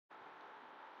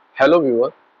Hello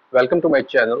viewer, welcome to my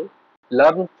channel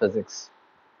Learn Physics.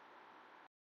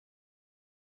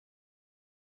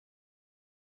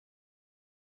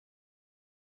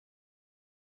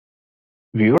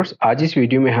 Viewers आज इस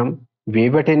video में हम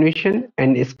wave attenuation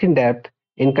and skin depth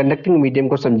in conducting medium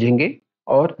को समझेंगे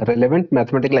और रेलेवेंट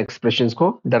मैथमेटिकल एक्सप्रेशंस को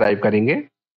डराइव करेंगे।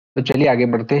 तो चलिए आगे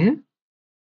बढ़ते हैं।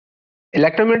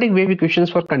 Electromagnetic wave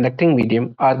equations for conducting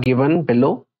medium are given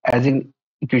below as in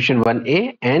equation 1a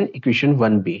and equation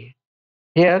 1b.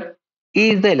 Here E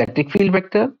is the electric field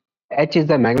vector, H is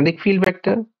the magnetic field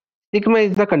vector, sigma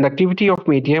is the conductivity of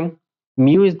medium,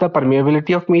 mu is the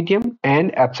permeability of medium,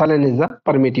 and epsilon is the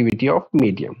permittivity of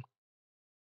medium.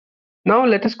 Now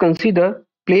let us consider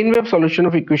plane wave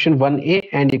solution of equation 1a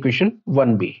and equation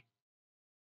 1b.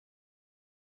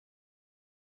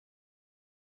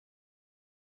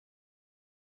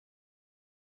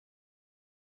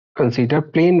 Consider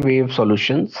plane wave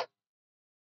solutions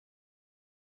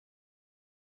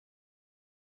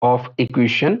of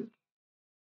equation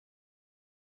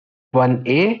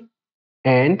 1a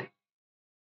and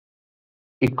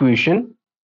equation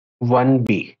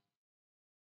 1b.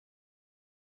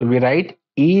 So we write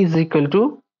E is equal to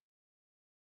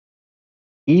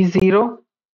E0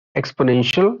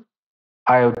 exponential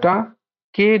iota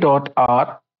k dot r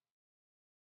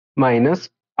minus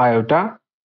iota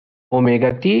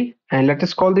omega t, and let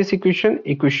us call this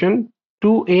equation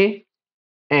 2a,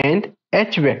 and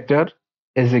H vector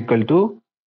is equal to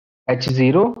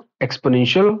H0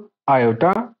 exponential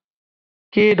iota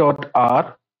k dot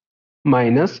r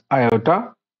minus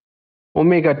iota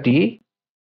omega t,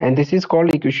 and this is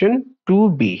called equation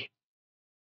 2b.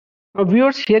 Now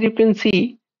viewers, here you can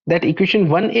see that equation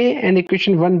 1a and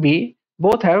equation 1b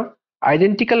both have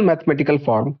identical mathematical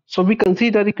form. So we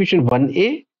consider equation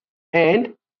 1a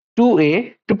and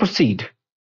 2a to proceed.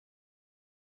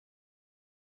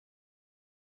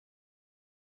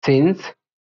 Since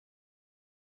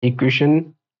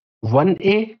equation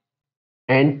 1a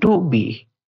and 2b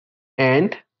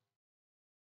and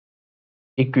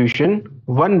equation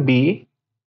 1b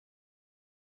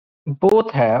both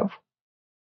have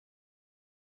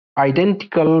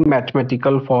identical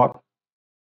mathematical form,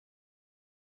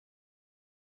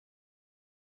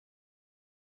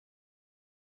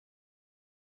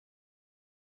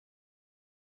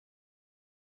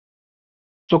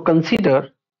 so consider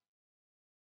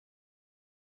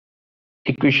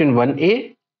equation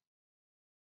 1a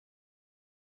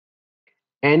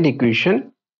and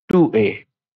equation 2a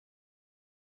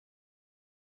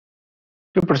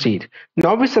to proceed.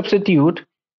 Now we substitute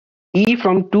E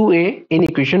from 2a in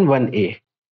equation 1a.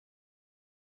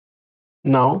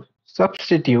 Now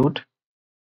substitute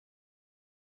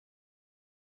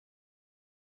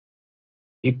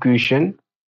equation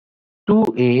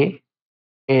 2a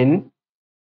in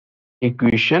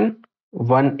equation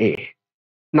 1a.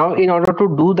 Now in order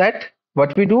to do that,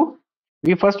 what we do?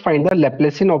 We first find the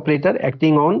Laplacian operator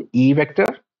acting on E vector.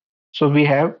 So we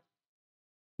have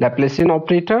Laplacian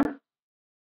operator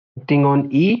acting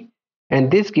on E,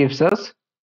 and this gives us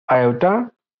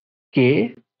iota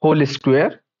k whole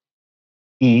square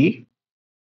E.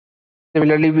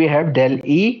 Similarly, we have del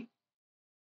E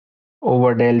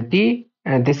over del T,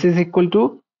 and this is equal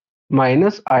to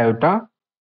minus iota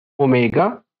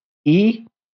omega E,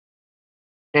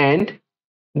 and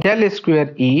del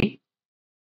square E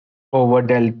over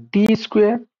del T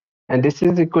square, and this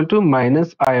is equal to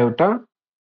minus iota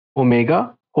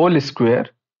omega whole square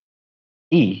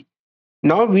E.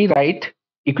 Now we write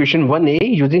equation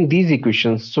 1a using these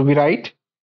equations. So we write,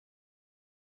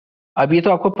 अब ये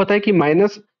तो आपको पता है कि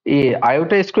minus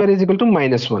iota square is equal to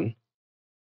 -1,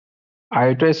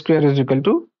 iota square is equal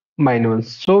to -1.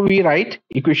 So we write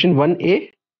equation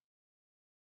 1a,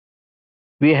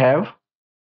 we have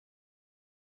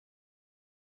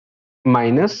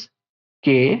minus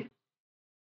k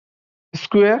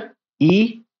square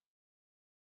E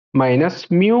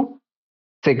minus mu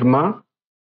sigma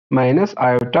minus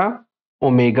iota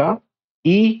omega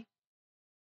E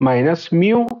minus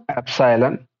mu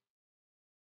epsilon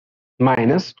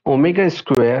minus omega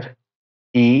square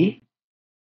E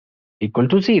equal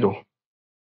to 0.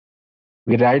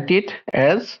 We write it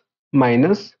as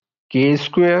minus k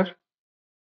square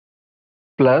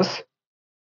plus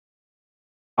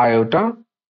iota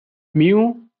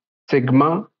mu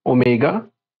sigma omega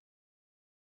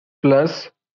plus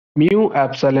mu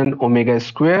epsilon omega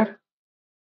square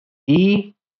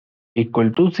E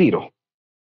equal to 0.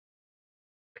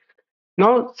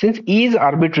 Now since E is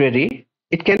arbitrary,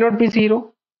 it cannot be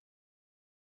 0.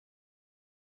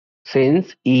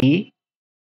 Since E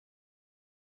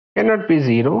cannot be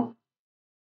 0,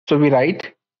 so we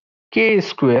write k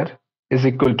square is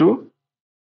equal to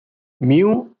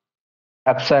mu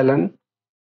epsilon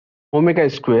omega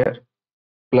square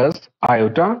plus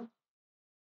iota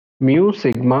mu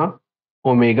sigma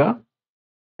omega,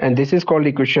 and this is called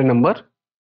equation number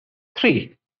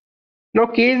 3. Now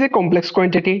K is a complex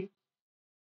quantity.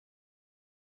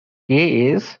 K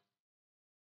is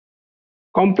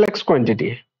complex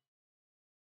quantity.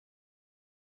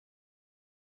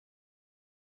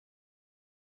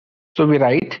 So we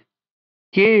write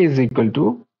K is equal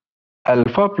to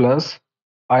alpha plus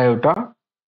iota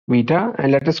beta,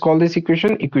 and let us call this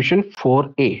equation equation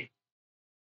 4a.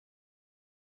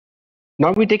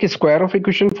 Now we take a square of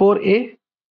equation 4a.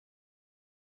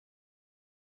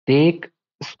 Take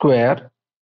square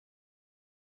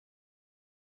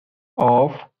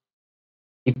of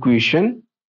equation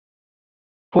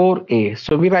 4a.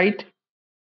 So we write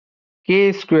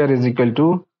K square is equal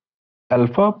to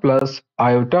alpha plus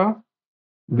iota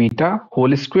beta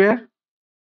whole square.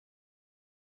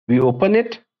 We open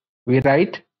it. We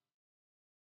write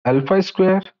alpha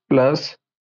square plus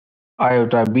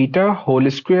iota beta whole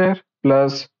square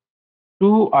plus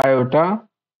 2 iota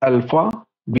alpha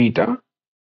beta.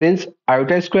 Since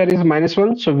iota square is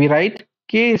 -1, so we write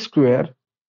K square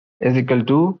is equal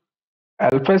to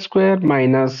alpha square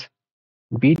minus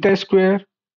beta square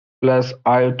plus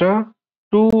iota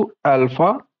 2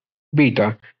 alpha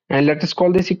beta, and let us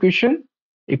call this equation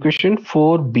equation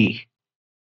 4b.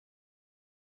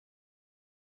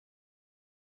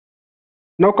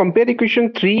 Now compare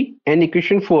equation 3 and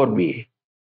equation 4b.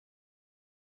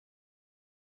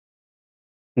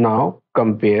 Now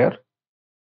compare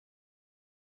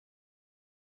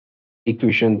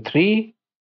equation 3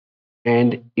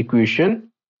 and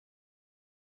equation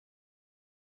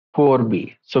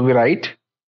 4b. So we write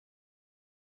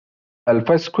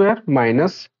alpha square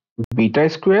minus beta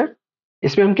square.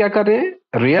 इसमें हम क्या कर रहे हैं,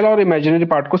 real और imaginary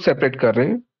part को separate कर रहे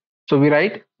हैं. So we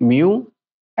write mu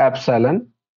epsilon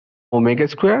omega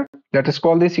square. Let us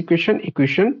call this equation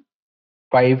equation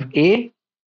 5a,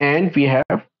 and we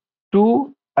have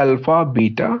 2 alpha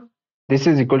beta. This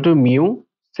is equal to mu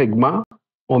sigma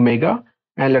omega,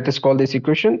 and let us call this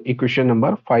equation equation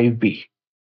number 5b.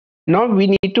 Now we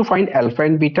need to find alpha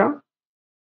and beta.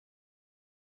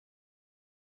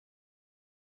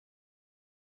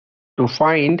 To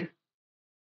find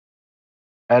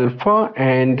alpha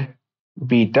and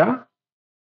beta,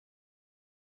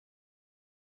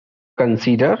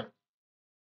 consider,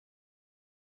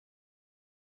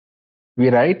 we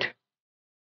write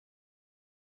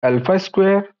alpha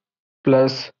square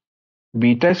plus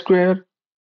beta square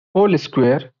whole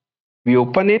square. We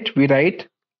open it, we write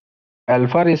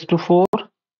alpha raised to 4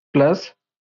 plus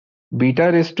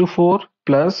beta raised to 4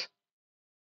 plus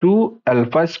 2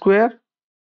 alpha square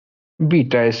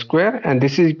beta square, and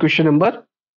this is equation number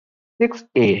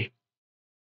 6a.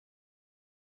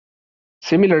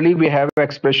 Similarly, we have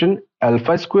expression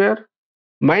alpha square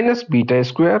minus beta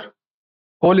square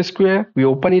whole square. We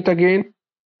open it again,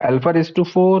 alpha raised to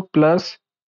 4 plus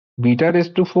beta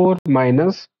raised to 4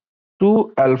 minus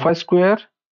 2 alpha square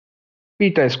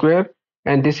beta square,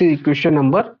 and this is equation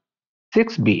number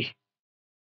 6b.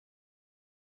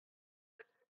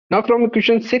 Now from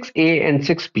equation 6a and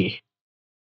 6b,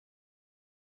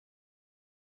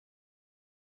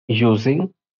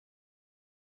 using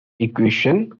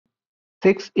equation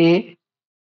 6a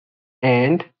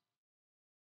and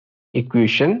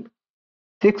equation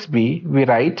 6b, we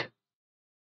write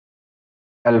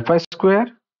alpha square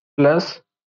plus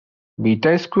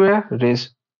beta square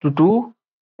raised to 2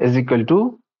 is equal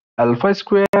to alpha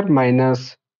square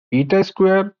minus beta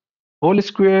square whole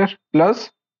square plus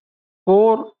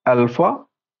 4 alpha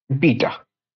beta.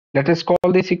 Let us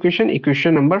call this equation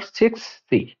equation number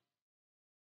 6c.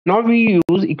 Now we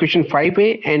use equation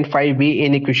 5a and 5b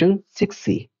in equation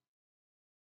 6c.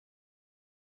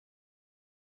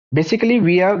 Basically,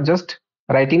 we are just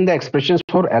writing the expressions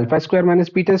for alpha square minus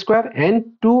beta square and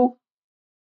 2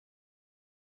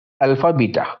 alpha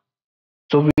beta.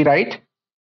 So we write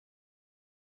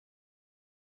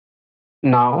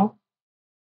now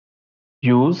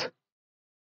use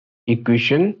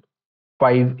equation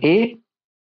 5a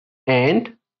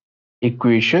and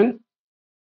equation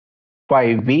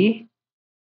 5b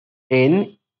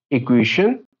in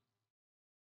equation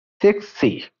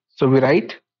 6c. So we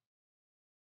write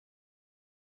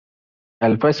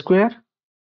alpha square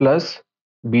plus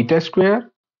beta square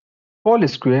whole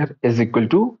square is equal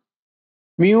to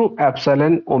mu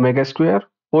epsilon omega square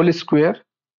whole square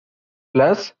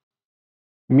plus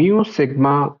mu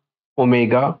sigma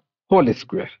omega whole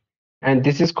square, and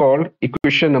this is called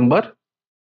equation number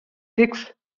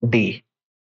 6d.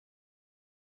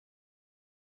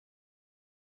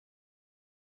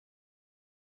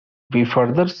 We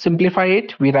further simplify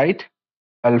it. We write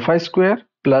alpha square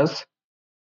plus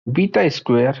beta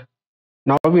square.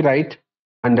 Now we write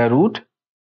under root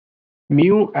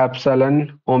mu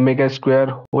epsilon omega square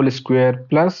whole square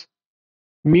plus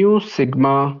mu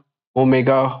sigma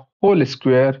omega whole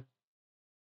square.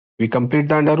 We complete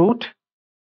the under root,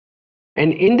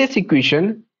 and in this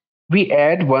equation we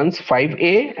add once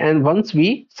 5a and once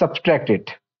we subtract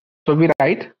it. So we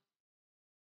write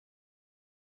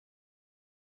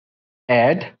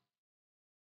add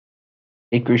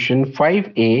equation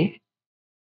 5a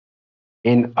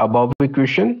in above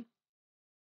equation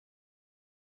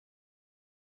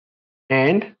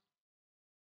and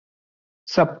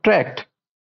subtract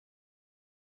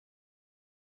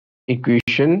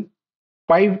equation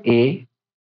 5a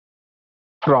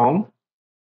from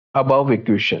above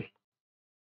equation.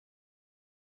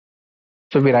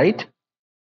 So we write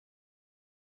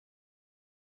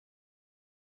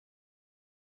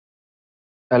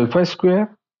alpha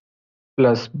square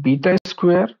plus beta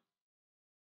square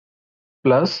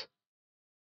plus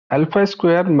alpha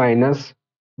square minus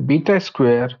beta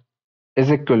square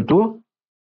is equal to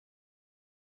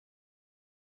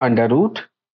under root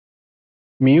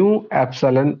mu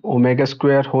epsilon omega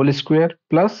square whole square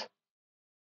plus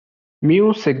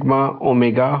mu sigma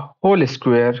omega whole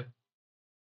square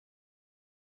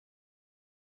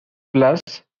plus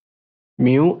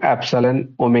mu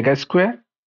epsilon omega square,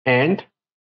 and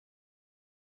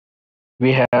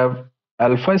we have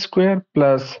alpha square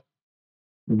plus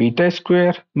beta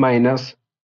square minus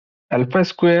alpha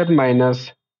square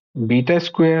minus beta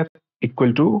square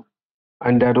equal to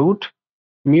under root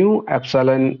mu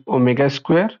epsilon omega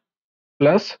square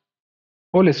plus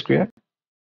whole square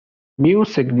mu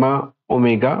sigma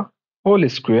omega whole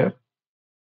square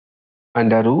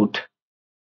under root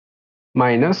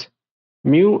minus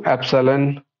mu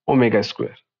epsilon omega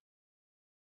square.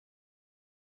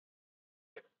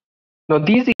 Now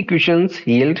these equations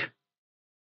yield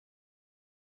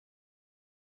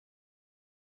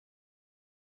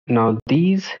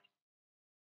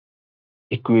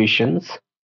equations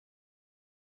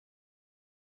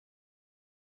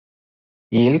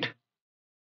yield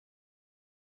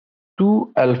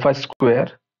 2 alpha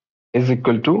square is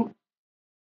equal to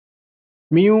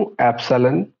mu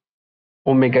epsilon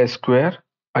omega square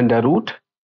under root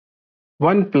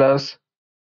 1 plus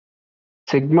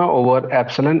sigma over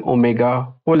epsilon omega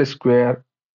whole square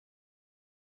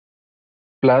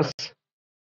plus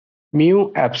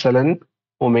mu epsilon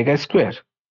omega square.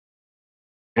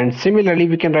 And similarly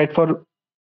we can write for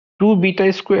 2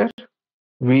 beta square.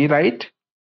 We write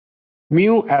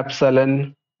mu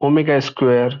epsilon omega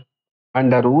square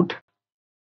under root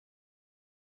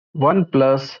 1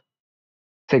 plus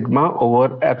sigma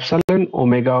over epsilon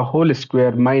omega whole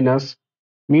square minus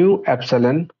mu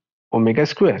epsilon omega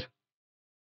square.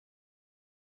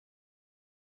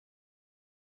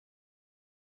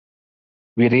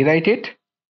 We rewrite it.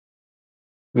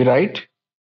 We write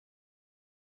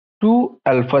 2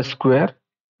 alpha square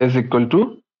is equal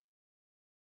to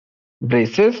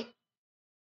braces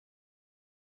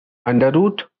under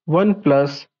root 1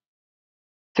 plus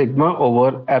sigma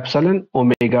over epsilon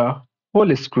omega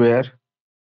whole square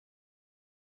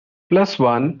plus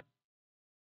 1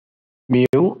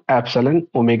 mu epsilon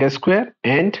omega square,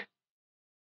 and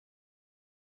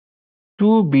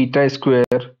 2 beta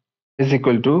square is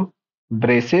equal to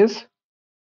braces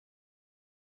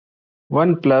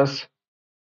 1 plus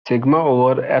sigma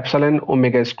over epsilon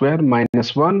omega square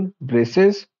minus 1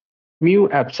 braces mu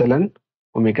epsilon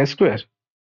omega square.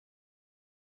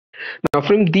 Now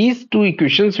from these two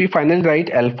equations we finally write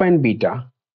alpha and beta.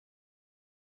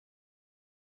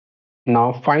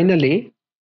 Now finally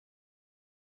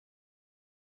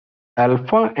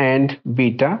alpha and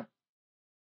beta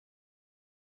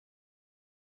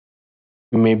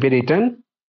may be written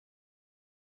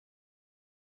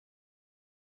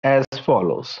as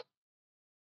follows.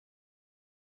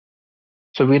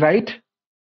 So we write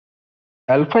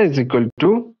alpha is equal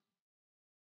to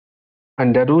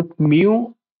under root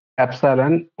mu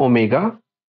epsilon omega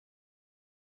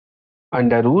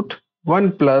under root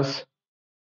 1 plus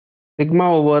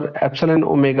sigma over epsilon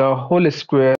omega whole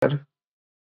square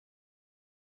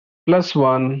plus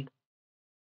 1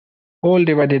 whole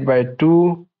divided by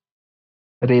 2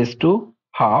 raised to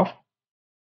half.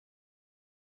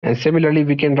 And similarly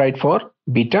we can write for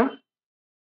beta.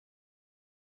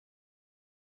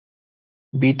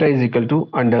 Beta is equal to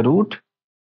under root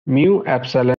mu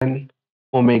epsilon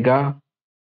omega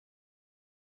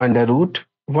under root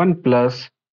 1 plus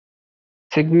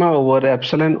sigma over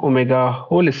epsilon omega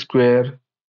whole square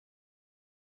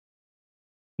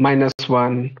minus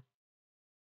 1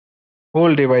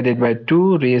 whole divided by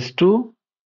 2 raised to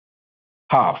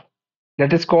half.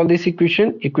 Let us call this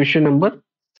equation number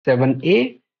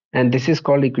 7a, and this is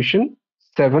called equation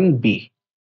 7b.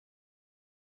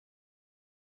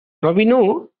 Now we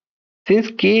know, since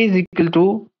k is equal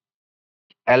to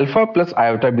alpha plus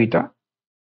iota beta,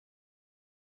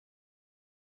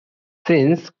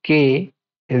 since k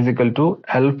is equal to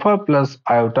alpha plus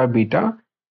iota beta,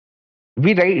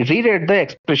 we rewrite the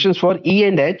expressions for E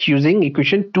and H using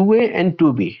equation 2a and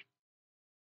 2b.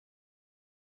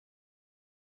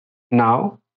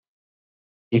 Now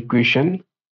equation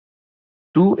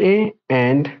 2a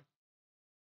and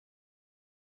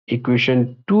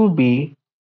equation 2b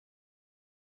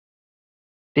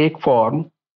take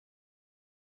form.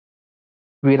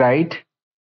 We write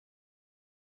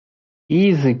E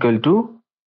is equal to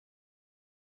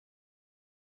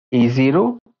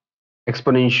E0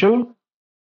 exponential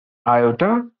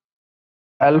iota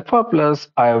alpha plus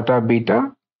iota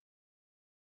beta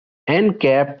n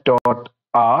cap dot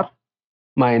r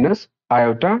minus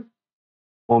iota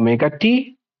omega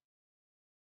t.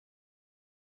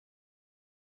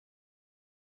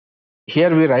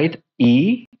 Here we write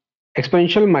E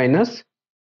exponential minus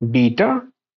beta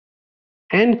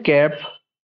n cap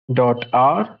dot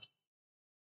r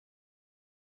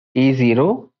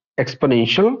E0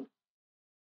 exponential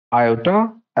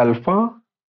iota alpha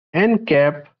n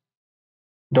cap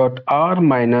dot r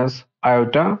minus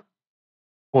iota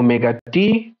omega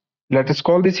t. Let us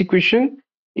call this equation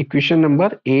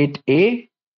number 8a,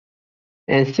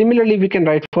 and similarly we can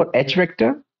write for H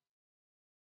vector.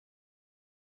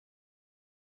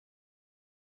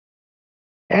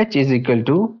 H is equal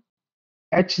to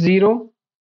H0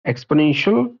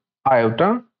 exponential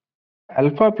iota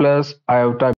alpha plus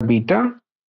iota beta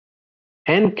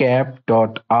n cap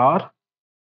dot r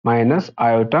minus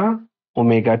iota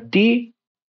omega t.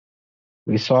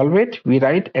 We solve it. We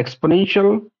write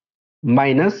exponential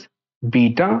minus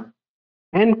beta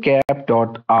n cap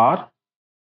dot r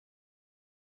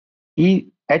e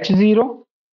h0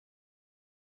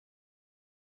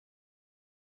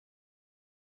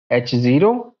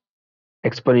 h0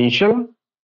 exponential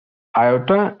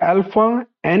iota alpha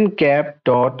n cap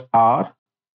dot r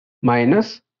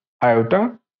minus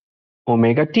iota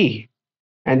omega t,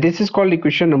 and this is called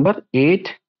equation number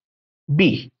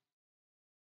 8b.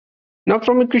 Now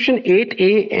from equation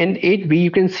 8a and 8b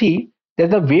you can see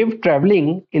that the wave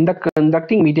traveling in the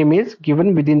conducting medium is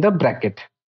given within the bracket,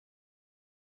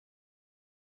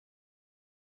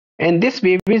 and this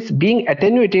wave is being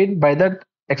attenuated by the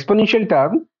exponential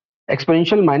term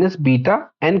exponential minus beta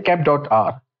n cap dot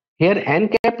r. Here n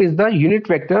cap is the unit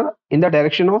vector in the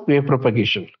direction of wave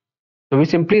propagation. So we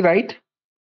simply write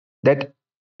that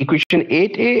equation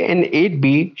 8a and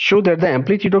 8b show that the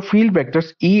amplitude of field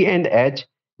vectors E and H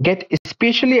get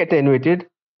spatially attenuated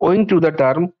owing to the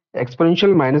term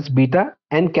exponential minus beta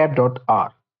n cap dot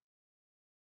r.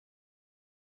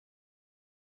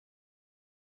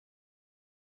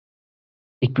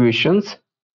 Equations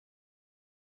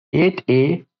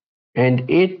 8a and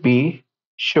 8b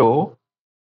show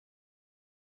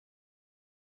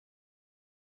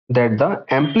that the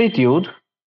amplitude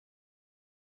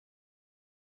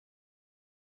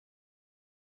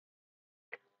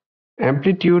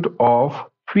of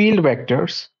field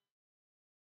vectors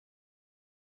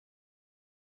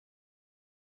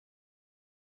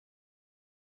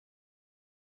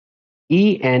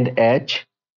E and H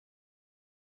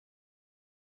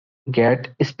get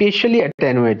spatially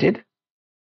attenuated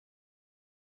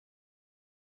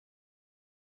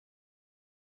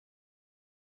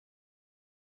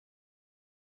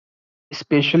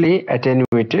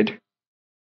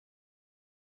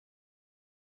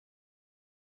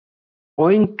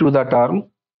owing to the term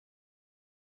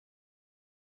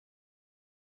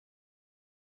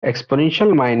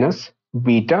exponential minus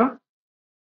beta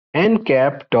n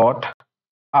cap dot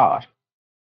r.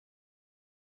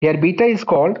 Here beta is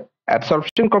called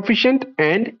absorption coefficient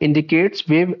and indicates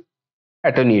wave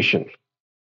attenuation.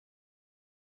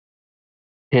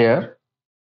 Here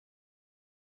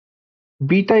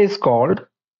beta is called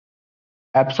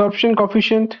absorption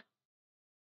coefficient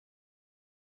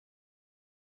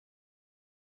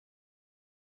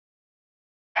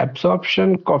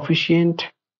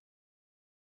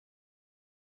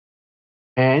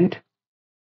and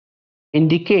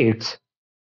indicates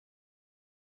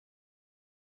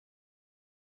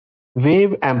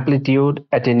wave amplitude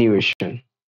attenuation.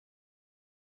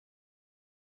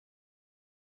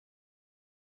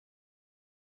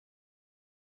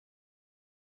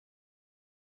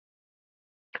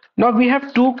 Now we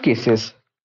have two cases.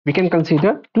 We can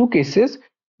consider two cases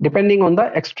depending on the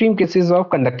extreme cases of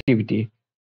conductivity.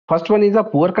 First one is a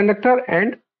poor conductor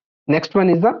and next one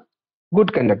is a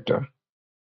good conductor.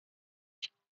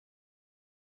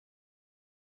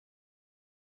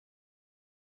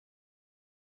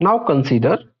 Now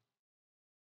consider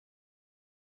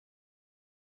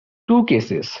two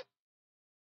cases.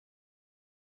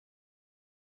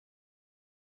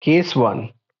 Case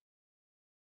 1,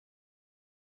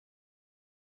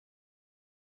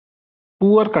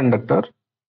 poor conductor.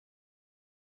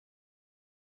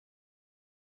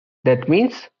 That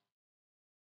means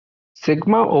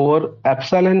sigma over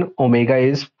epsilon omega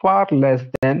is far less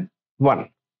than 1.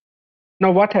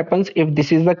 Now what happens if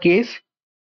this is the case?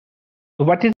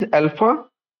 What is alpha?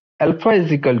 Alpha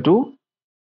is equal to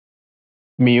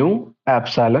mu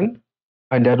epsilon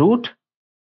under root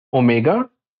omega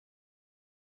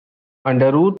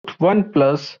under root 1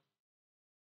 plus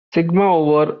sigma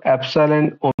over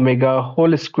epsilon omega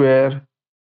whole square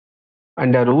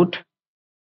under root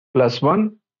plus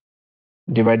 1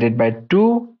 divided by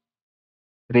 2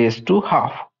 raised to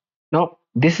half. Now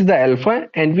this is the alpha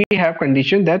and we have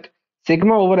condition that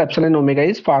sigma over epsilon omega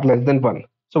is far less than 1.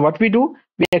 So what we do?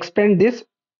 We expand this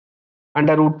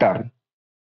under root term.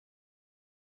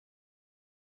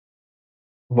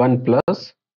 1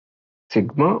 plus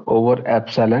sigma over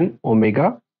epsilon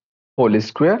omega whole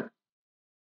square.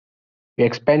 We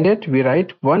expand it, we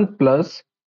write 1 plus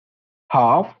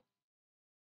half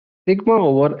sigma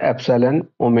over epsilon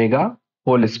omega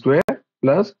whole square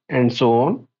plus and so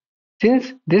on.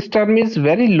 Since this term is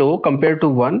very low compared to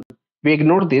 1, we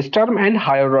ignore this term and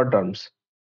higher order terms.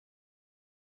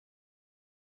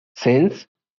 Since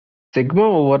sigma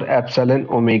over epsilon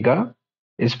omega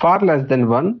is far less than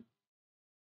 1,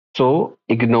 so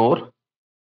ignore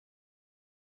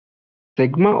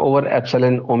sigma over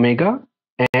epsilon omega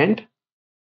and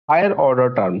higher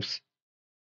order terms.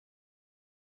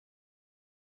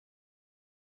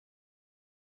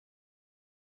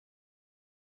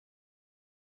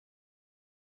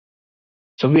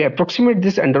 So we approximate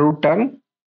this under root term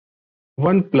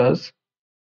 1 plus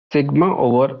sigma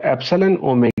over epsilon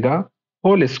omega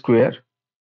whole square.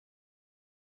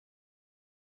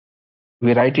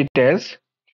 We write it as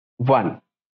 1.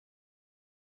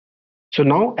 So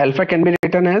now alpha can be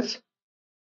written as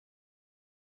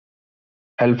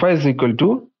alpha is equal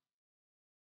to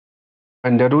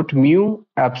under root mu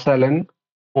epsilon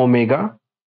omega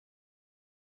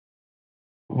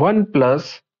 1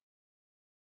 plus,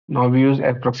 now we use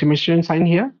approximation sign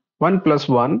here, 1 plus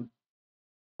 1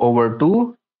 over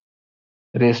 2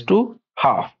 raised to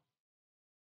half.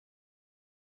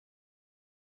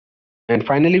 And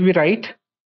finally we write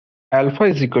alpha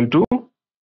is equal to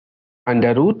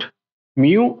under root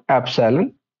mu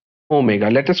epsilon omega.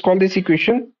 Let us call this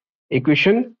equation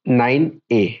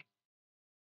 9a.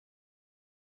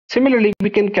 Similarly, we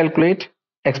can calculate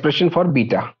expression for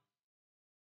beta.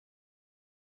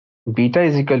 Beta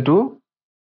is equal to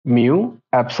mu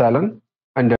epsilon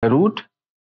under root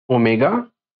omega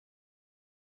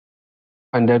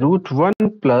under root 1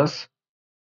 plus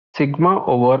sigma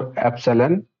over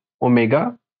epsilon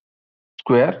omega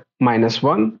square minus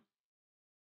 1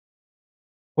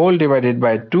 whole divided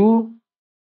by 2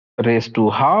 raised to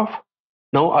half.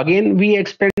 Now again we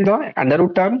expand the under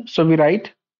root term, so we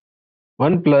write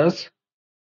 1 plus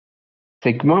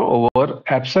sigma over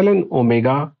epsilon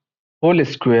omega whole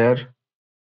square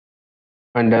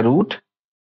under root,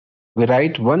 we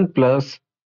write 1 plus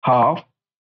half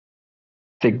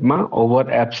sigma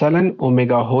over epsilon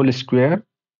omega whole square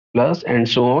plus and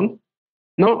so on.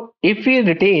 Now if we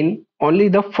retain only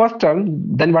the first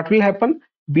term, then what will happen?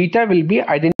 Beta will be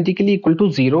identically equal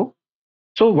to 0.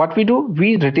 So what we do?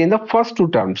 We retain the first two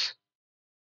terms.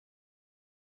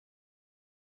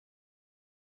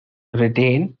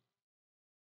 Retain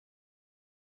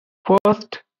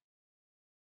first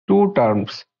two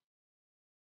terms.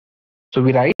 So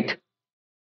we write,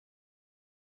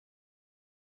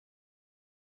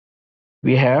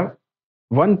 we have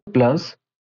 1 plus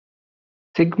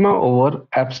sigma over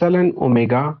epsilon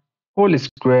omega whole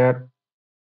square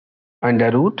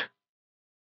under root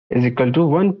is equal to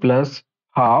 1 plus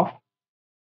half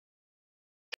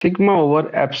sigma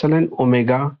over epsilon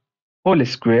omega whole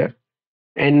square,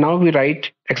 and now we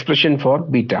write expression for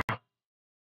beta.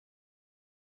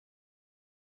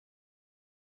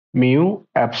 Mu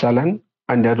epsilon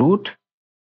under root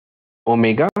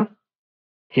omega,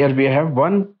 here we have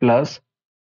 1 plus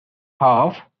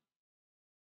half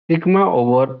sigma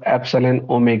over epsilon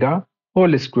omega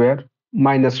whole square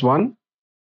minus 1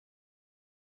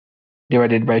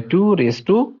 divided by 2 raised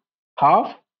to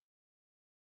half.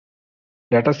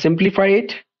 Let us simplify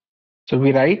it. So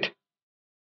we write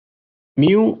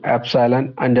mu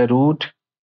epsilon under root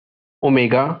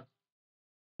omega.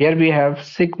 Here we have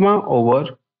sigma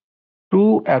over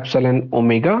 2 epsilon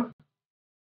omega,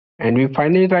 and we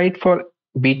finally write for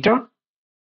beta.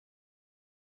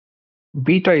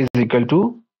 Beta is equal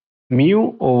to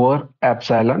mu over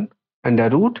epsilon under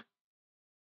root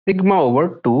sigma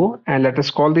over 2, and let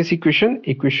us call this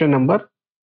equation number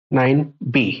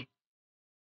 9b.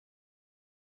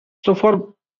 So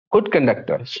for good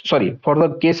conductor, sorry, for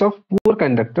the case of poor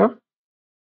conductor,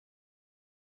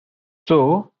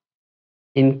 so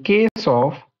in case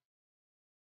of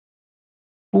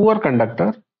poor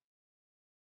conductor,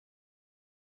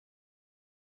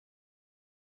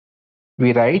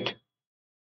 we write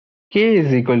K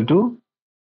is equal to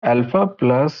alpha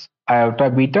plus iota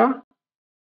beta.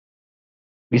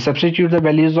 We substitute the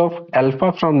values of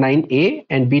alpha from 9a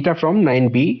and beta from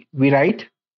 9b. We write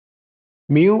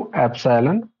mu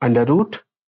epsilon under root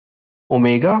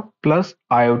omega plus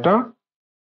iota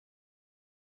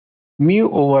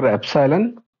mu over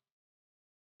epsilon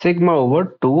sigma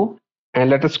over 2, and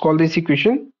let us call this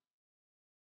equation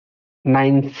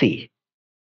 9c.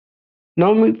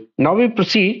 Now we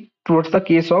proceed towards the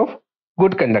case of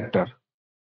good conductor.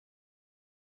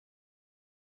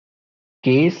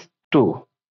 Case 2.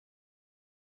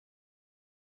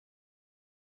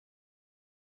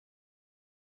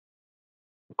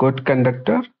 Good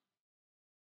conductor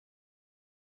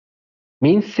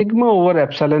means sigma over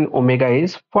epsilon omega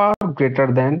is far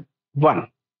greater than 1.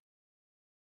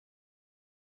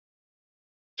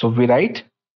 So we write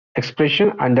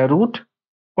expression under root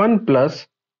 1 plus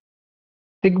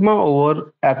sigma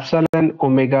over epsilon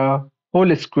omega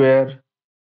whole square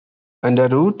under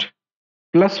root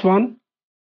plus 1,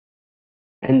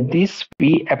 and this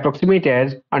we approximate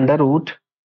as under root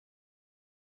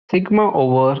sigma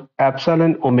over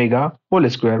epsilon omega whole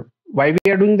square. Why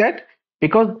we are doing that?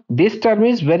 Because this term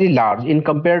is very large in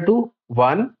compared to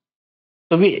 1.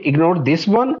 So we ignore this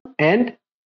one and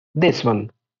this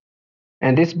one,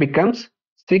 and this becomes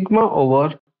sigma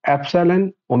over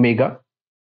epsilon omega.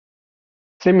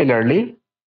 Similarly,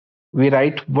 we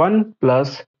write 1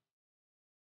 plus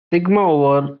sigma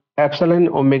over epsilon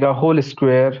omega whole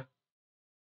square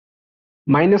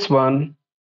minus 1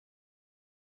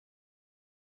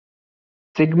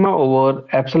 sigma over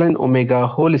epsilon omega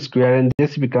whole square, and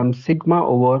this becomes sigma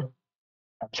over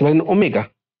epsilon omega.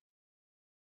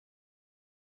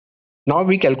 Now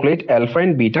we calculate alpha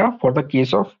and beta for the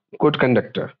case of good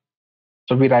conductor.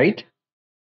 So we write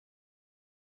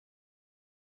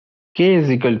K is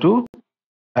equal to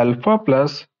alpha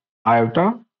plus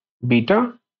iota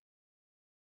beta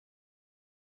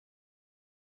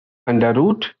under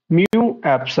root mu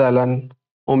epsilon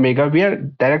omega. We are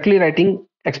directly writing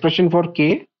expression for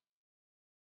K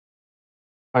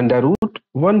under root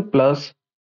 1 plus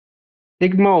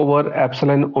sigma over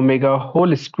epsilon omega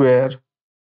whole square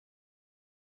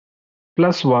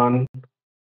plus 1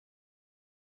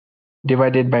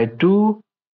 divided by 2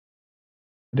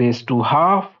 raised to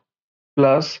half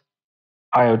plus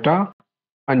iota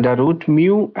under root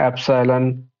mu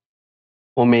epsilon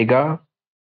omega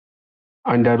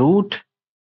under root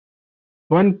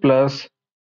 1 plus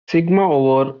sigma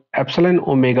over epsilon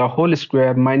omega whole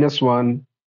square minus 1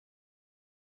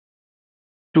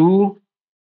 2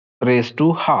 raised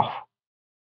to half.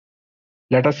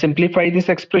 Let us simplify this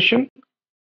expression.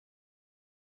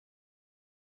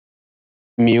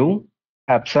 Mu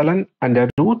epsilon under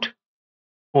root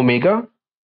omega,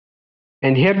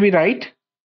 and here we write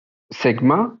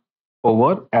sigma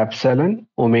over epsilon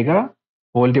omega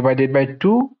whole divided by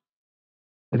 2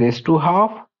 raised to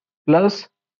half plus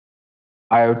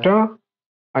iota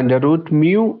under root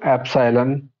mu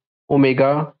epsilon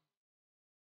omega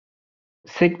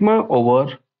sigma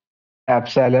over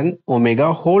epsilon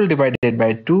omega whole divided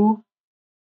by 2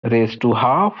 raised to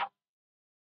half.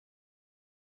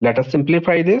 Let us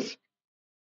simplify this.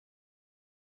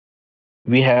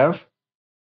 We have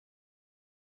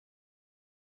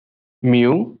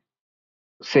mu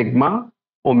sigma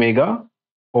omega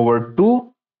over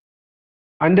 2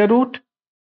 under root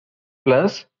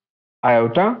plus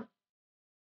iota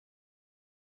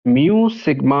mu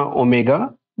sigma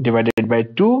omega divided by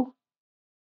 2,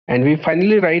 and we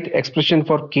finally write expression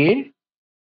for K.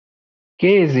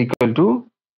 K is equal to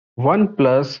 1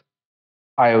 plus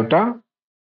iota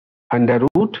under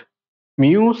root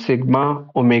mu sigma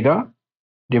omega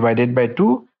divided by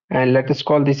 2, and let us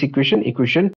call this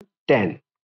equation 10.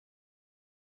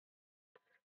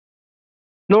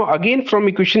 Now again from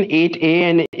equation 8a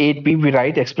and 8b we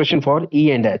write expression for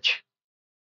E and H.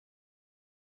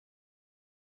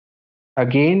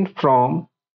 Again from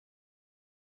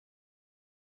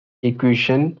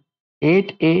equation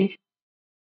 8a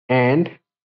and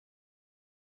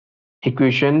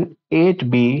equation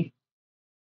 8b,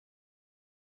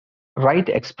 write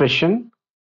expression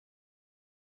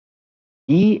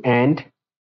E and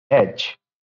H.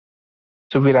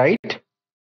 So we write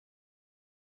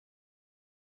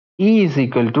E is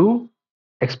equal to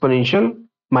exponential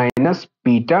minus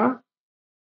beta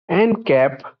n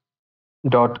cap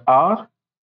dot R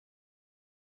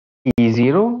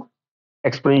E0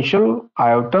 exponential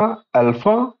iota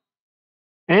alpha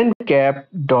n cap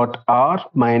dot R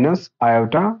minus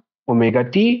iota omega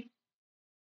t.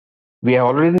 We have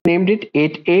already named it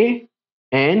 8a,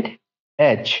 and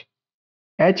H.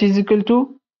 H is equal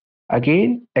to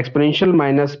again exponential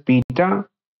minus beta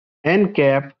n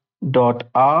cap dot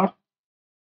R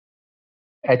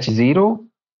H0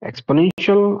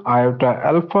 exponential iota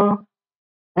alpha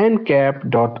n cap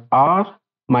dot R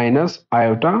minus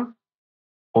iota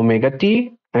omega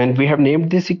t, and we have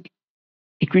named this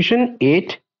equation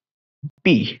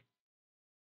 8b.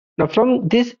 Now from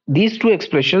these two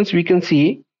expressions we can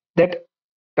see that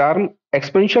term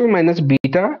exponential minus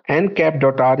beta n cap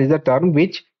dot R is a term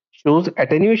which shows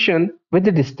attenuation with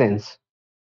the distance.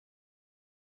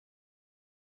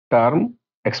 Term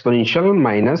exponential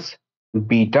minus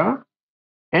beta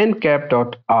n cap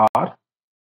dot R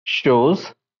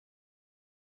shows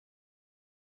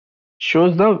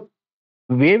the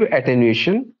wave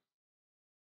attenuation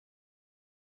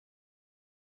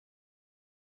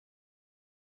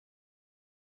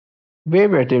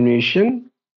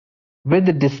with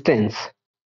the distance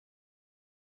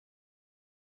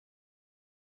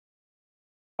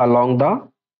along the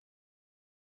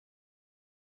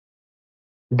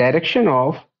direction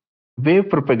of wave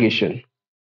propagation.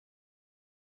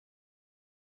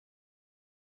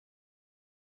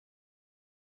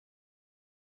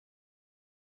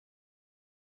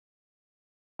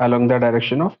 Along the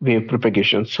direction of wave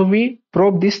propagation. So we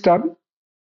probe this term.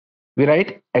 We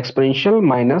write exponential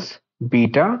minus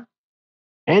beta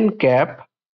n cap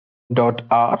dot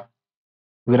R.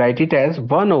 We write it as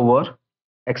 1 over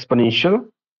exponential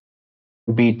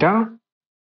beta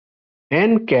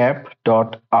n cap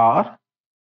dot R,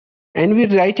 and we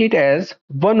write it as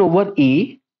 1 over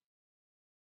E,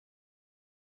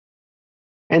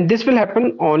 and this will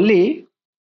happen only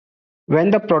when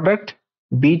the product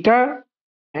beta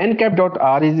n cap dot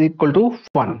R is equal to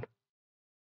 1.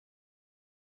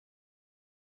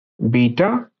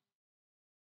 Beta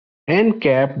n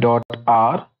cap dot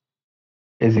R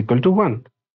is equal to 1.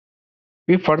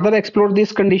 We further explore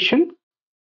this condition.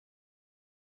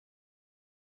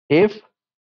 If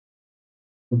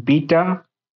beta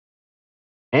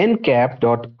n cap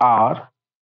dot R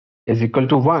is equal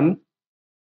to 1,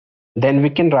 then we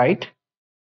can write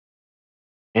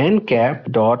n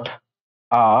cap dot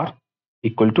R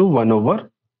equal to 1 over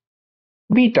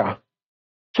beta.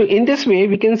 So in this way,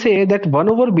 we can say that 1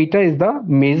 over beta is the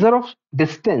measure of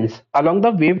distance along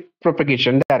the wave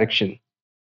propagation direction.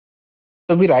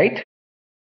 So we write,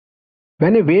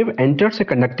 when a wave enters a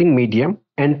conducting medium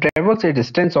and travels a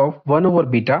distance of 1 over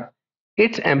beta,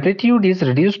 its amplitude is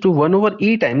reduced to 1 over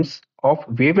E times of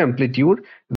wave amplitude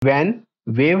when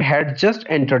wave had just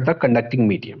entered the conducting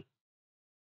medium.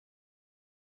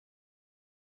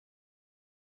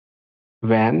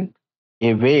 When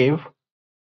a wave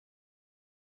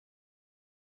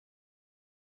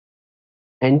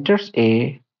enters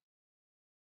a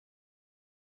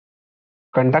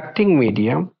conducting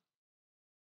medium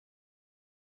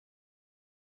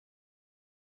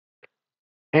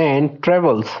and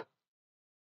travels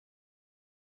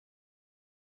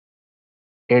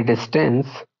a distance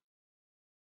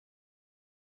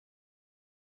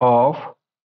of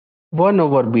 1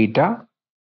 over beta,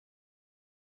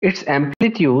 its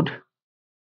amplitude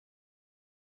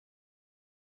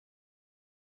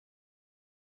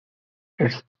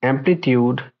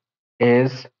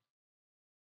is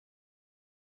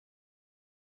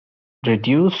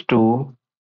reduced to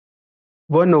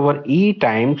 1 over E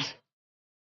times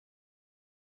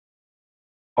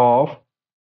of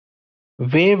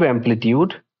wave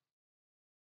amplitude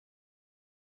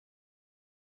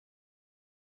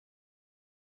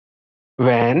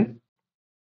when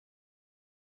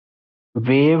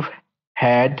wave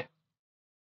had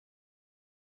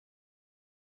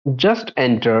just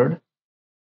entered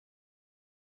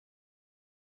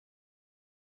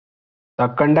the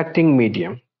conducting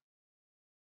medium.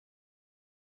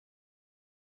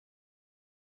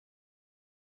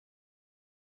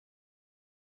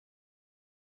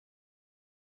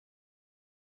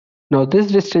 Now this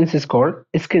distance is called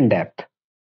skin depth.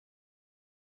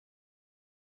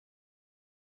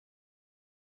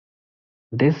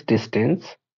 This distance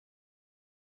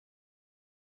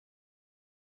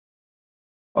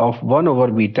of 1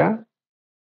 over beta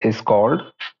is called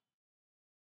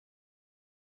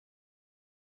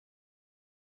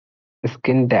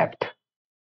skin depth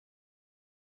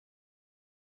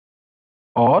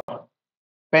or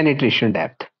penetration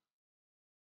depth.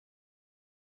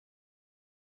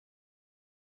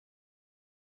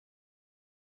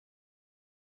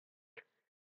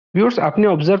 Viewers, आपने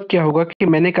observe किया होगा कि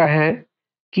मैंने कहा है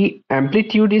कि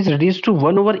amplitude is reduced to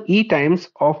 1 over e times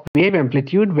of wave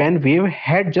amplitude when wave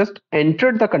had just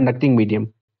entered the conducting medium.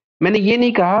 मैंने ये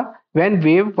नहीं कहा when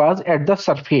wave was at the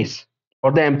surface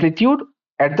और the amplitude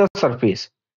at the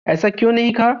surface. ऐसा क्यों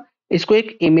नहीं कहा? इसको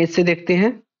एक इमेज से देखते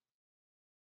हैं।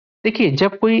 देखिए,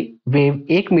 जब कोई वेव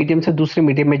एक मीडियम से दूसरे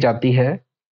मीडियम में जाती है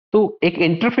तो एक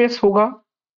इंटरफेस होगा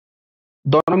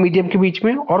दोनों मीडियम के बीच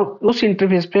में, और उस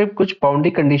इंटरफेस पे कुछ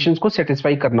बाउंड्री कंडीशंस को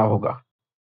सेटिस्फाई करना होगा,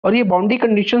 और ये बाउंड्री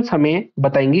कंडीशंस हमें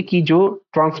बताएंगे कि जो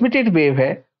ट्रांसमिटेड वेव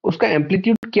है उसका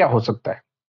एम्पलीट्यूड क्या हो सकता है।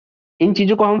 इन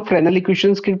चीजों को हम फ्रेनेल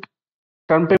इक्वेशंस के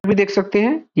टर्म पे भी देख सकते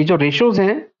हैं। ये जो रेशियोज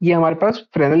हैं ये हमारे पास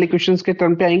फ्रेनेल इक्वेशंस के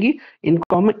टर्म पे आएंगी।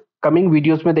 इनको हम कमिंग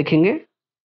वीडियोस में देखेंगे।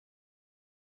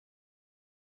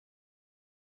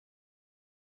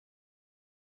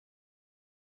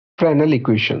 Fresnel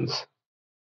equations.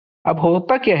 अब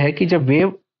होता क्या है कि जब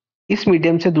वेव इस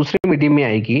मीडियम से दूसरे मीडियम में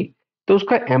आएगी तो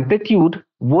उसका एम्पलीट्यूड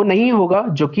वो नहीं होगा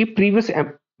जो कि प्रीवियस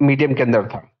मीडियम के अंदर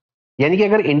था। यानी कि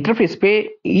अगर इंटरफेस पे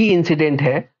ई इंसिडेंट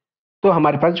है तो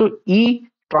हमारे पास जो ई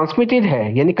ट्रांसमिटेड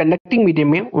है यानी कंडक्टिंग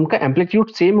मीडियम में उनका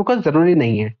एम्पलीट्यूड सेम होगा जरूरी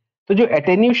नहीं है। तो जो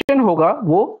एटेन्यूएशन होगा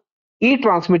वो ई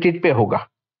ट्रांसमिटेड पे होगा।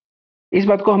 इस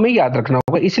बात को हमें याद रखना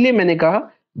होगा। इसलिए मैंने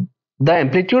कहा the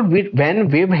amplitude when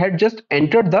wave had just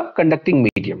entered the conducting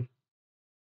medium.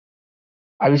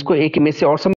 अब इसको एक इमेज से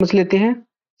और समझ लेते हैं।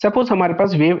 सपोज हमारे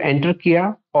पास वेव एंटर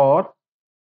किया और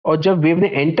जब वेव ने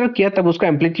एंटर किया तब उसका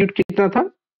एम्पलीट्यूड कितना था?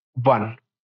 1।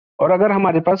 और अगर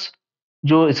हमारे पास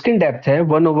जो स्किन डेप्थ है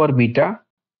 1 over बीटा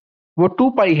वो 2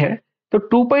 पाई है, तो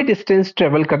 2 पाई डिस्टेंस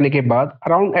ट्रेवल करने के बाद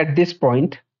around at this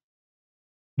point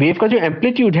wave का जो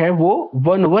एम्पलीट्यूड है वो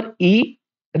 1 over e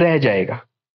रह जाएगा।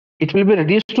 It will be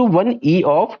reduced to 1 e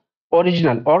of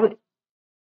original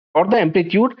or the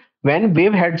amplitude when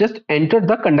wave had just entered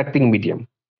the conducting medium.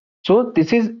 So this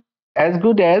is as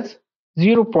good as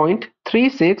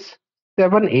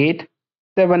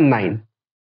 0.367879।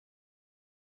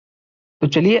 तो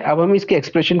चलिए अब हम इसके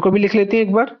एक्सप्रेशन को भी लिख लेते हैं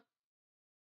एक बार।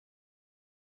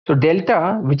 So delta,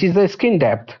 which is the skin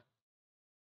depth,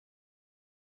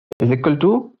 is equal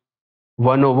to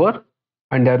 1 over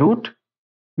under root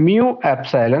mu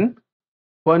epsilon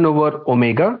 1 over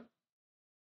omega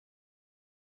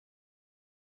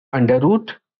under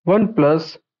root 1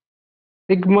 plus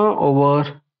sigma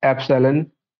over epsilon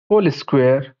whole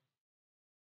square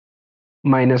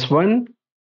minus 1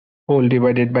 whole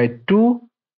divided by 2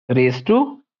 raised to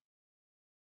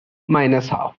minus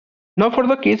half. Now for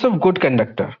the case of good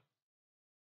conductor.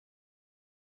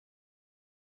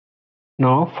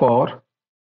 Now for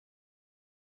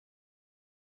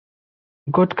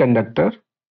good conductor,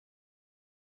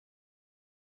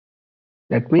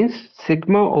 that means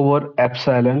sigma over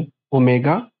epsilon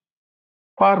omega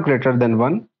far greater than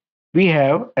 1, we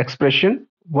have expression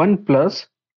 1 plus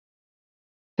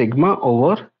sigma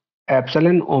over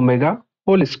epsilon omega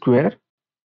whole square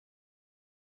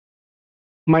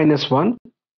minus 1,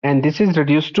 and this is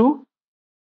reduced to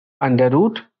under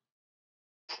root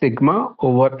sigma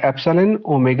over epsilon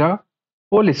omega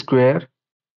whole square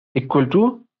equal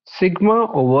to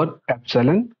sigma over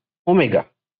epsilon omega.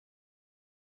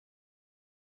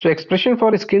 So expression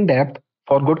for skin depth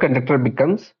for good conductor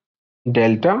becomes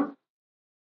delta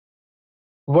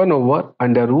 1 over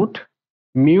under root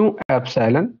mu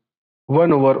epsilon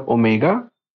 1 over omega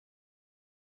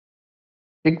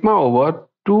sigma over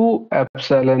 2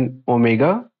 epsilon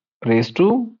omega raised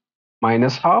to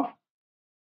minus half.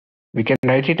 We can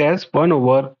write it as 1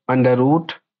 over under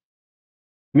root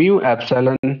mu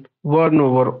epsilon 1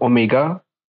 over omega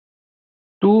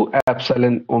 2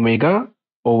 epsilon omega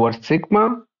over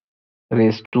sigma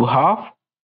raised to half.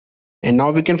 And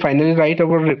now we can finally write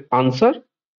our answer.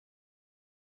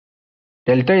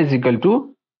 Delta is equal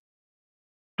to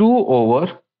 2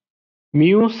 over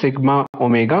mu sigma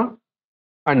omega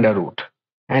under root.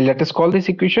 And let us call this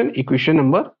equation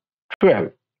number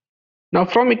 12. Now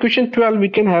from equation 12 we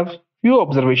can have few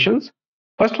observations.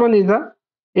 First one is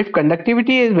if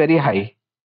conductivity is very high,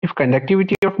 if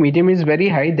conductivity of medium is very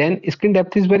high, then skin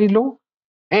depth is very low.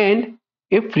 And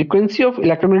if frequency of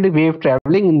electromagnetic wave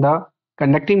traveling in the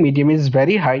conducting medium is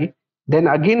very high, then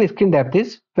again skin depth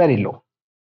is very low.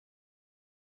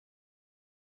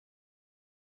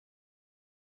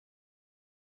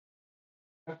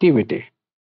 Activity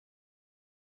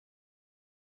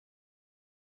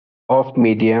of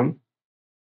medium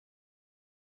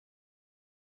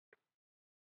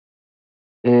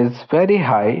is very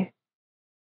high,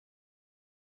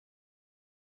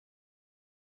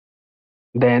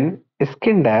 then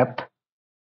skin depth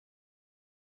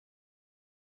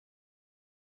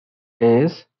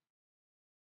is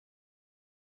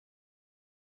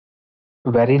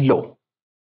very low.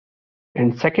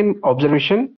 And second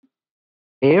observation,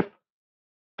 if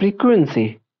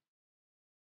frequency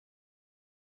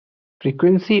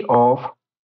of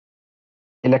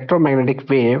electromagnetic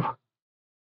wave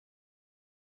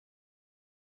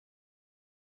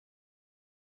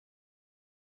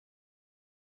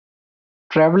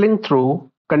traveling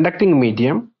through conducting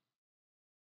medium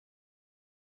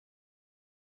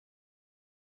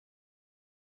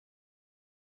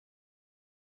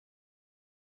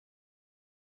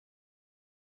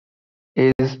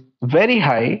is very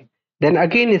high, then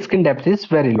again skin depth is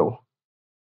very low.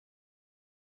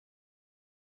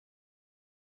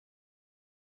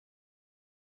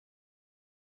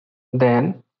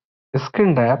 Then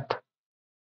skin depth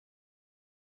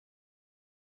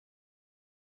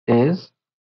is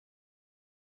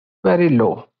very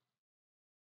low.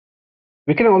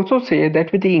 We can also say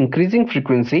that with the increasing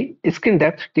frequency, skin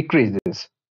depth decreases.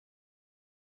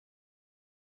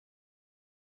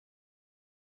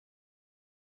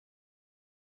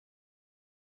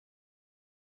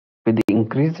 With the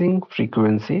increasing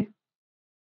frequency,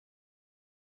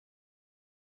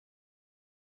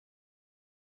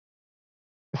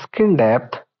 skin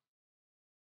depth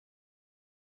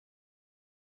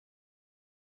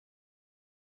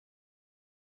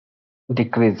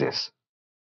decreases.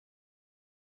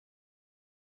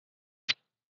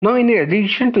 Now, in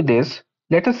addition to this,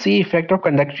 let us see effect of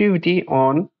conductivity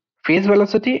on phase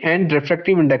velocity and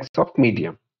refractive index of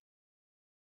medium.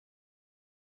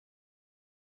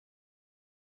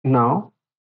 Now,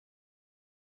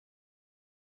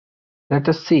 let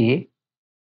us see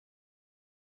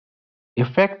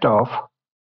effect of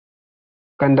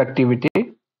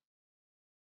conductivity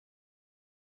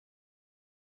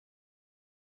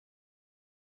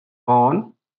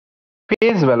on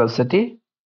phase velocity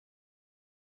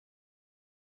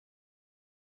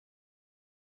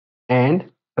and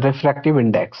refractive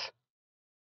index.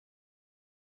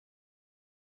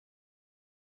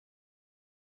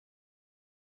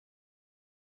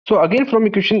 So again from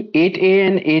equation 8a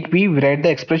and 8b we write the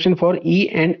expression for E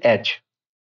and H.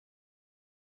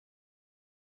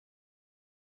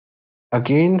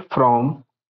 Again from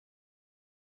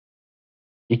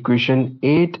equation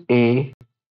 8a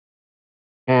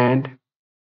and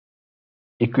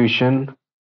equation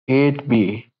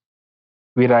 8b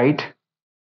we write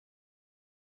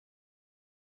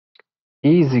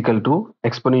E is equal to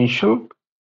exponential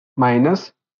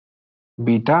minus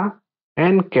beta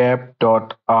n cap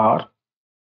dot r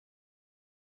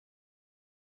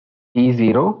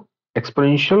E0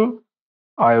 exponential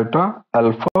iota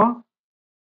alpha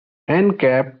n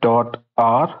cap dot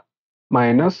r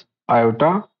minus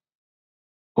iota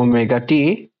omega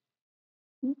t.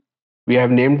 We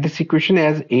have named this equation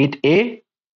as 8a,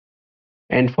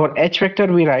 and for H vector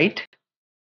we write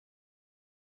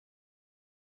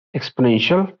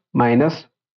exponential minus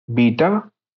beta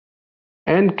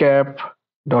n cap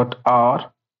dot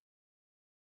r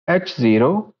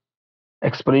H0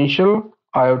 exponential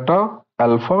iota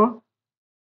alpha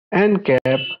n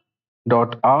cap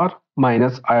dot r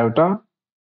minus iota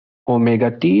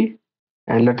omega t,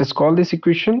 and let us call this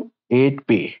equation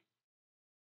 8b.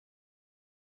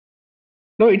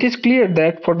 Now it is clear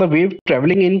that for the wave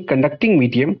traveling in conducting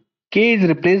medium, k is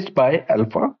replaced by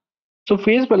alpha. So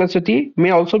phase velocity may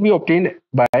also be obtained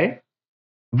by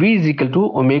v is equal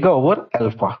to omega over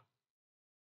alpha.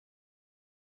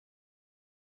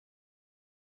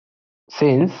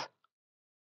 Since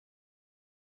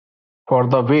for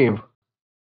the wave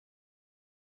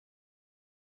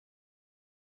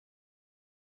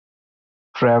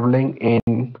traveling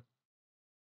in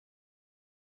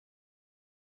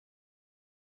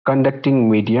conducting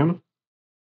medium,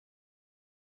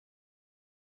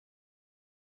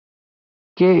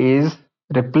 k is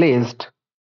replaced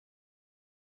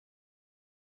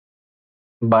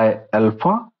by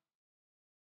alpha.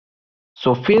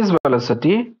 So phase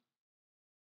velocity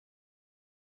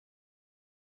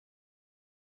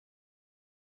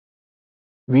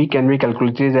v can be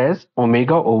calculated as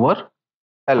omega over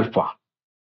alpha.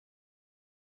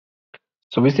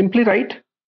 So we simply write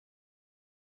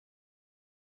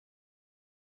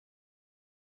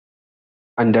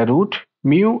under root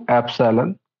mu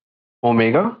epsilon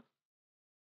omega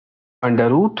under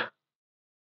root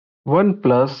 1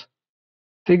 plus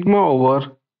sigma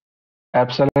over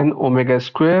epsilon omega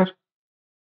square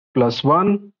plus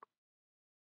 1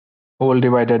 whole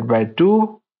divided by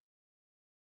 2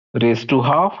 raised to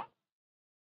half,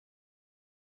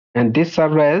 and this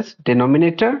serves as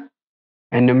denominator,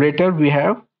 and numerator we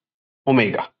have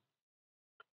omega,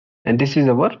 and this is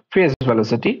our phase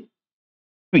velocity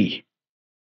v.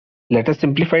 Let us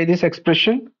simplify this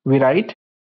expression. We write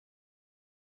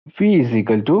v is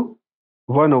equal to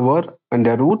 1 over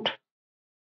under root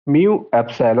mu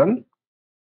epsilon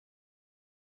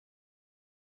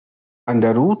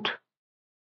under root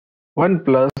 1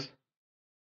 plus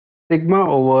sigma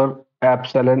over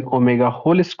epsilon omega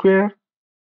whole square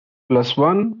plus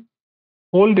 1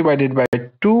 whole divided by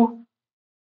 2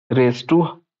 raised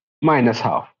to minus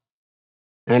half.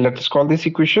 And let us call this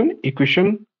equation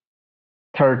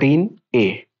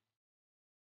 13a.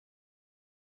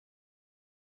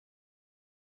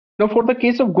 Now for the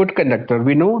case of good conductor,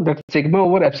 we know that sigma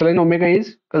over epsilon omega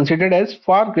is considered as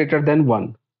far greater than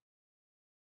 1.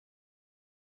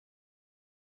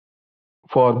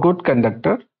 For good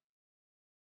conductor,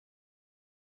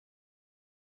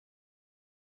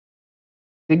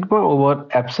 sigma over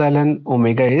epsilon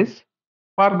omega is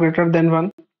far greater than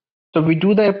 1. So we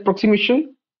do the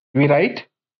approximation. We write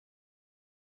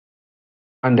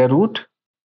under root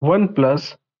 1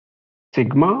 plus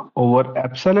sigma over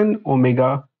epsilon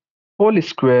omega whole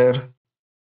square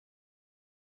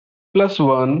plus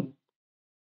 1.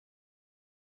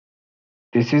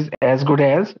 This is as good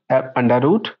as under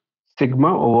root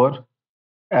sigma over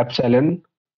epsilon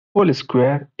whole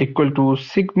square equal to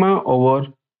sigma over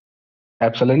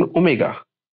epsilon omega.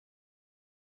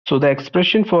 So the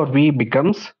expression for V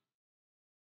becomes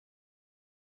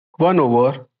 1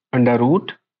 over under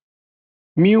root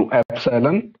mu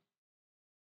epsilon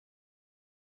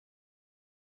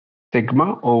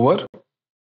sigma over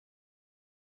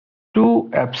 2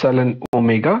 epsilon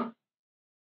omega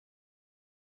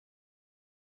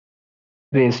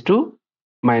raised to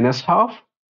minus half.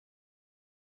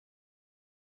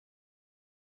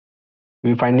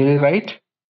 We finally write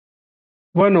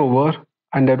 1 over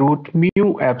under root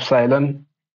mu epsilon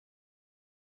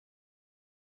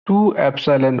 2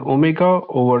 epsilon omega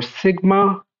over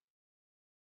sigma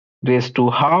raised to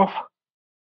half,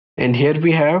 and here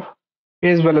we have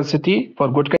phase velocity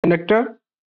for good conductor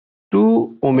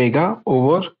 2 omega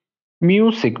over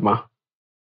mu sigma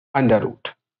under root,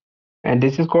 and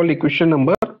this is called equation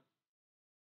number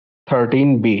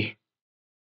 13b.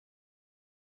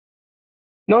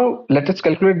 Now let us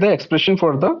calculate the expression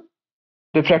for the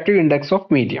refractive index of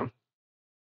medium.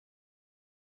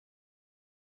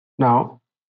 Now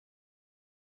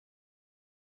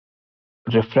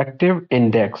refractive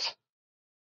index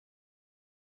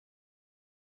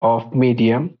of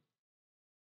medium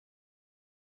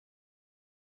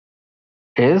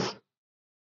is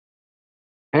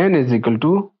n is equal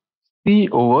to c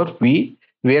over v,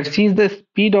 where c is the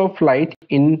speed of light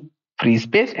in free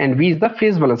space and v is the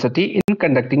phase velocity in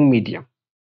conducting medium.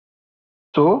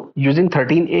 So using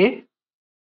 13a,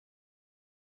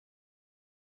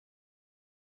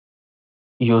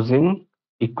 using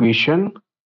equation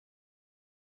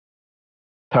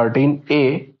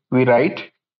 13a, we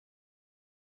write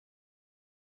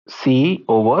c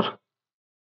over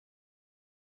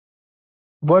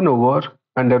 1 over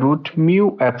under root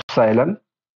mu epsilon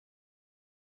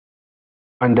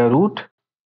under root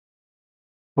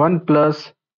 1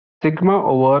 plus sigma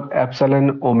over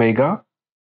epsilon omega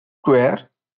square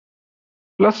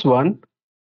plus 1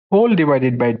 whole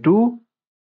divided by 2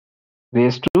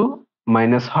 raised to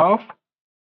minus half.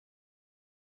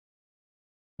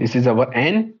 This is our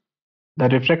n, the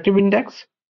refractive index.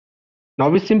 Now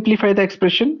we simplify the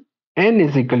expression. N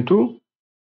is equal to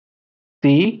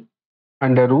c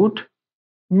under root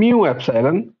mu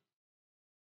epsilon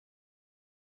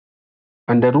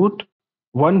under root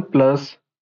 1 plus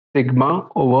sigma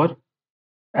over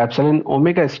epsilon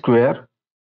omega square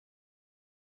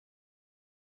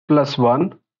plus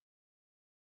 1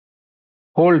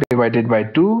 whole divided by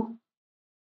 2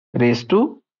 raised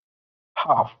to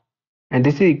half, and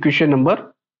this is equation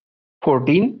number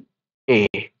 14a.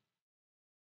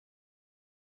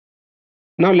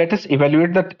 Now let us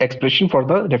evaluate the expression for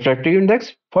the refractive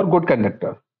index for good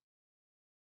conductor.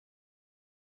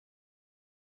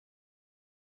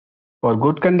 For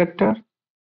good conductor,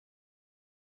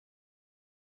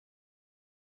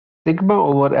 sigma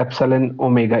over epsilon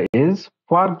omega is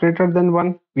far greater than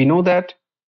 1. We know that.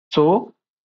 So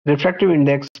refractive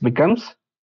index becomes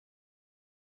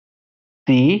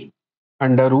c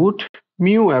under root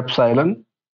mu epsilon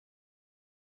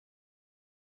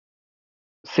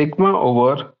sigma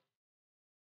over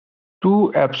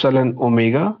 2 epsilon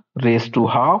omega raised to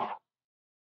half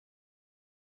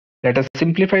Let us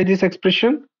simplify this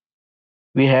expression.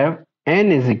 We have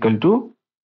n is equal to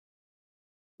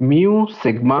mu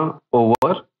sigma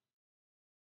over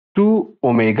 2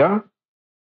 omega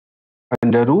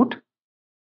under root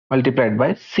multiplied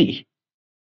by c.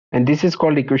 And this is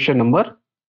called equation number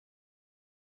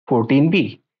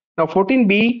 14b. Now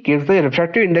 14b gives the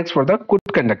refractive index for the good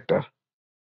conductor.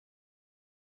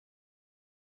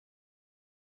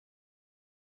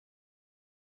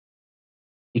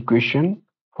 Equation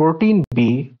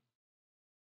 14b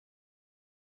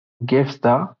gives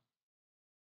the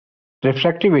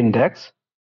refractive index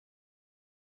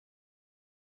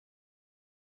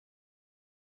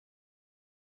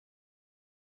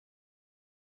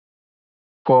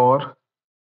for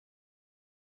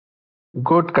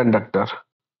good conductor.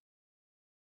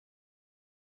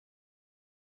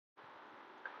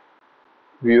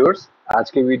 Viewers,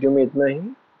 आज के video में इतना ही।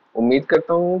 उम्मीद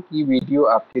करता हूँ कि video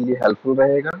आपके लिए हेल्पफुल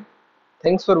रहेगा।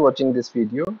 Thanks for watching this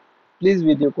video. Please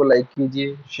video को लाइक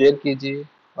कीजिए, शेयर कीजिए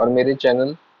और मेरे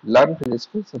चैनल लर्न फिजिक्स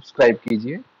को सब्सक्राइब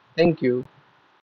कीजिए। Thank you.